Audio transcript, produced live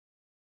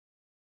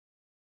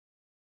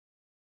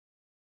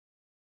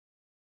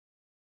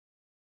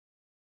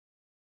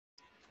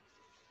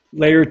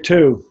Layer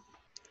 2.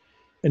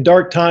 In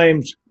dark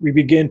times, we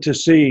begin to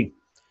see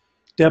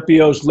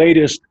Depio's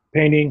latest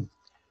painting,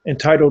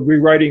 entitled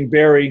Rewriting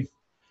Barry,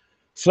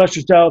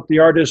 fleshes out the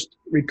artist's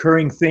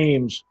recurring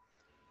themes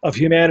of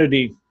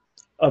humanity,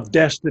 of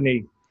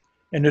destiny,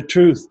 and the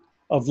truth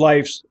of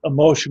life's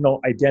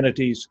emotional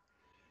identities.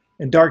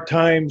 In dark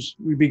times,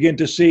 we begin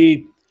to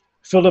see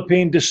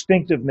Philippine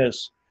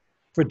distinctiveness.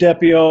 For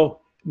Depio,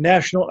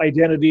 national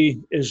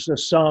identity is the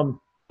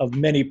sum of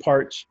many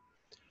parts,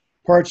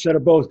 parts that are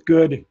both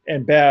good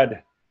and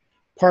bad,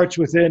 parts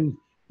within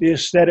the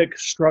aesthetic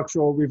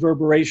structural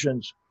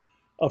reverberations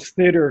of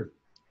theater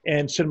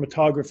and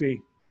cinematography.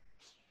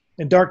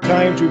 In dark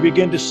times, we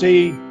begin to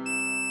see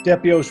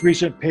Depio's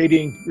recent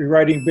painting,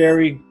 Rewriting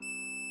Barry,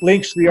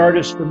 links the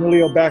artist's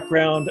familial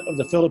background of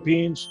the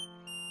Philippines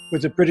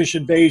with the British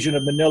invasion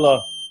of Manila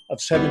of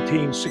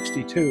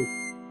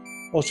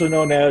 1762, also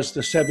known as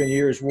the 7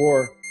 Years'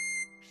 War.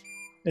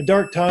 In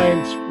dark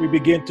times, we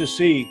begin to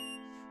see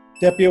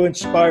Depio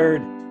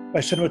inspired by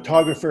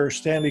cinematographer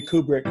Stanley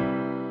Kubrick,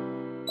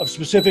 of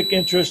specific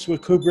interest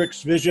with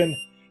Kubrick's vision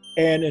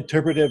and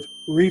interpretive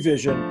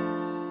revision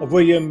of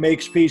William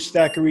Makepeace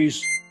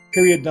Thackeray's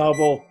period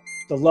novel,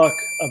 The Luck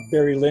of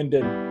Barry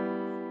Lyndon,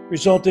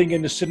 resulting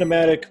in the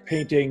cinematic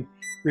painting,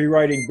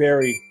 Rewriting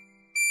Barry.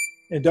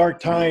 In dark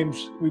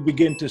times, we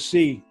begin to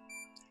see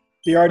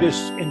the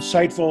artist's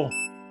insightful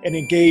and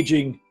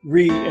engaging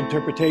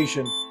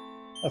reinterpretation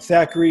of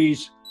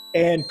Thackeray's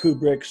and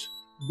Kubrick's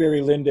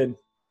Barry Lyndon.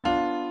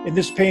 In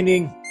this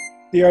painting,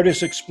 the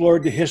artist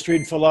explored the history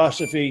and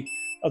philosophy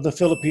of the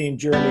Philippine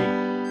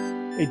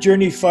journey, a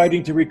journey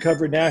fighting to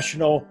recover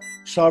national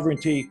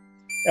sovereignty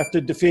after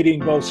defeating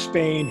both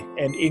Spain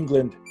and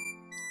England.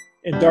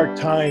 In dark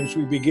times,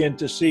 we begin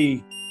to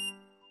see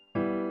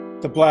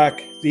the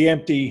black, the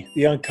empty,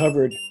 the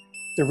uncovered,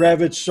 the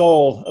ravaged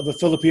soul of a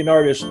Philippine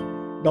artist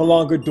no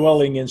longer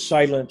dwelling in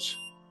silence,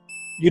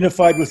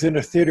 unified within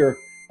a theater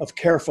of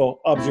careful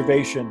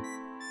observation,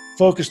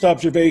 focused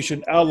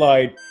observation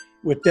allied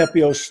with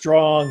Depio's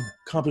strong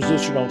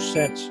compositional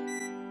sense.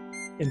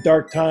 In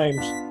dark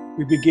times,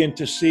 we begin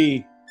to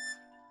see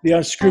the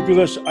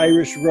unscrupulous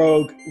Irish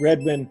rogue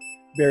Redmond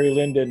Barry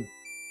Lyndon,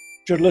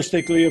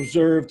 journalistically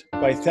observed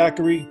by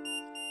Thackeray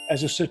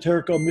as a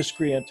satirical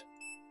miscreant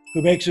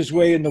who makes his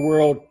way in the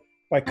world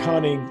by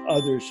conning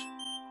others.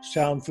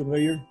 Sound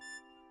familiar?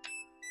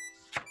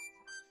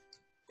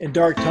 In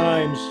dark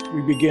times,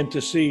 we begin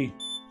to see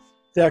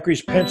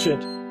Thackeray's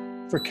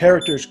penchant for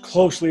characters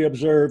closely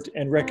observed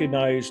and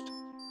recognized.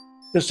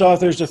 This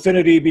author's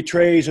affinity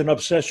betrays an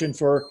obsession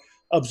for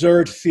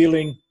observed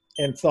feeling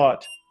and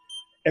thought,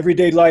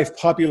 everyday life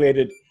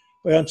populated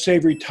by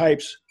unsavory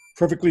types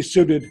perfectly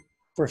suited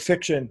for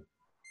fiction.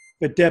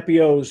 But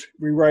Depio's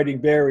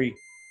Rewriting Barry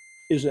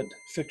isn't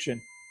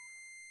fiction.